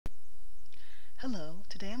Hello,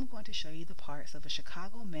 today I'm going to show you the parts of a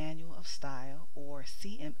Chicago Manual of Style, or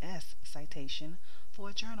CMS, citation for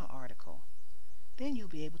a journal article. Then you'll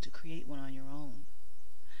be able to create one on your own.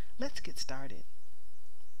 Let's get started.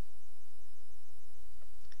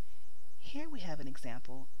 Here we have an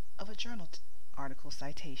example of a journal article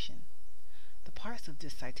citation. The parts of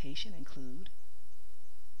this citation include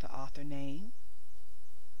the author name,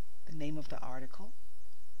 the name of the article,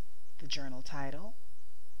 the journal title,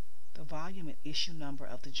 the volume and issue number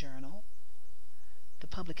of the journal, the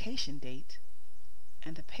publication date,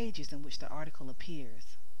 and the pages in which the article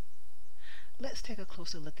appears. Let's take a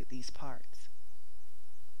closer look at these parts.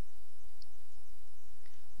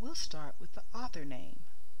 We'll start with the author name.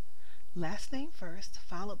 Last name first,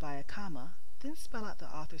 followed by a comma, then spell out the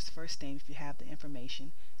author's first name if you have the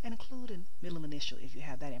information, and include a middle initial if you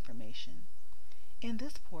have that information. In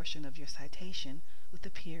this portion of your citation, with a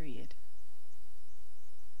period.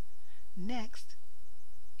 Next,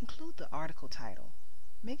 include the article title.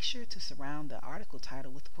 Make sure to surround the article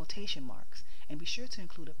title with quotation marks, and be sure to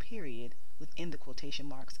include a period within the quotation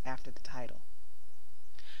marks after the title.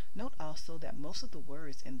 Note also that most of the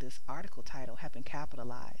words in this article title have been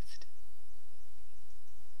capitalized.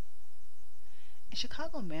 In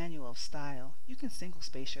Chicago Manual of Style, you can single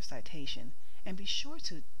space your citation, and be sure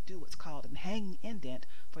to do what's called a hanging indent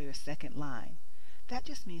for your second line. That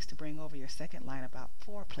just means to bring over your second line about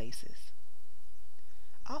 4 places.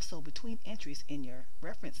 Also, between entries in your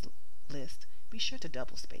reference list, be sure to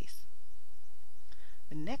double space.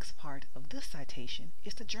 The next part of this citation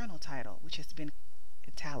is the journal title, which has been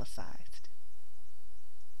italicized.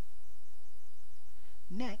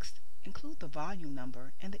 Next, include the volume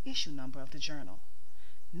number and the issue number of the journal.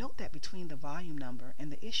 Note that between the volume number and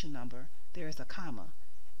the issue number there is a comma,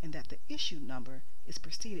 and that the issue number is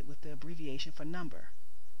preceded with the abbreviation for number.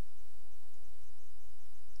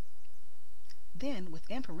 Then,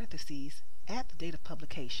 within parentheses, add the date of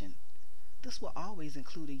publication. This will always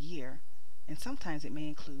include a year, and sometimes it may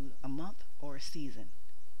include a month or a season.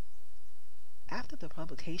 After the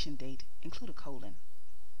publication date, include a colon.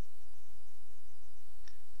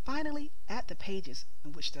 Finally, add the pages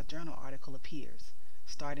in which the journal article appears,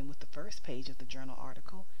 starting with the first page of the journal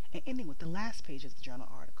article and ending with the last page of the journal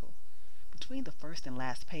article. Between the first and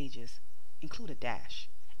last pages, include a dash,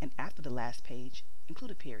 and after the last page, include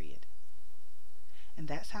a period. And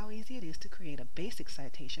that's how easy it is to create a basic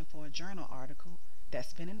citation for a journal article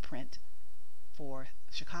that's been in print for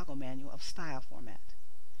Chicago Manual of Style format.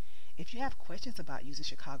 If you have questions about using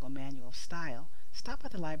Chicago Manual of Style, stop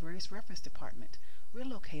at the library's reference department. We're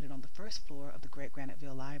located on the first floor of the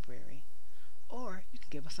Gregg-Graniteville Library. Or you can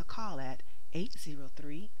give us a call at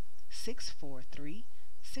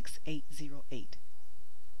 803-643-6808.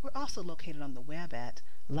 We're also located on the web at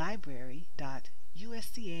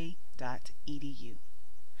library.usca.edu.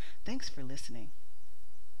 Thanks for listening.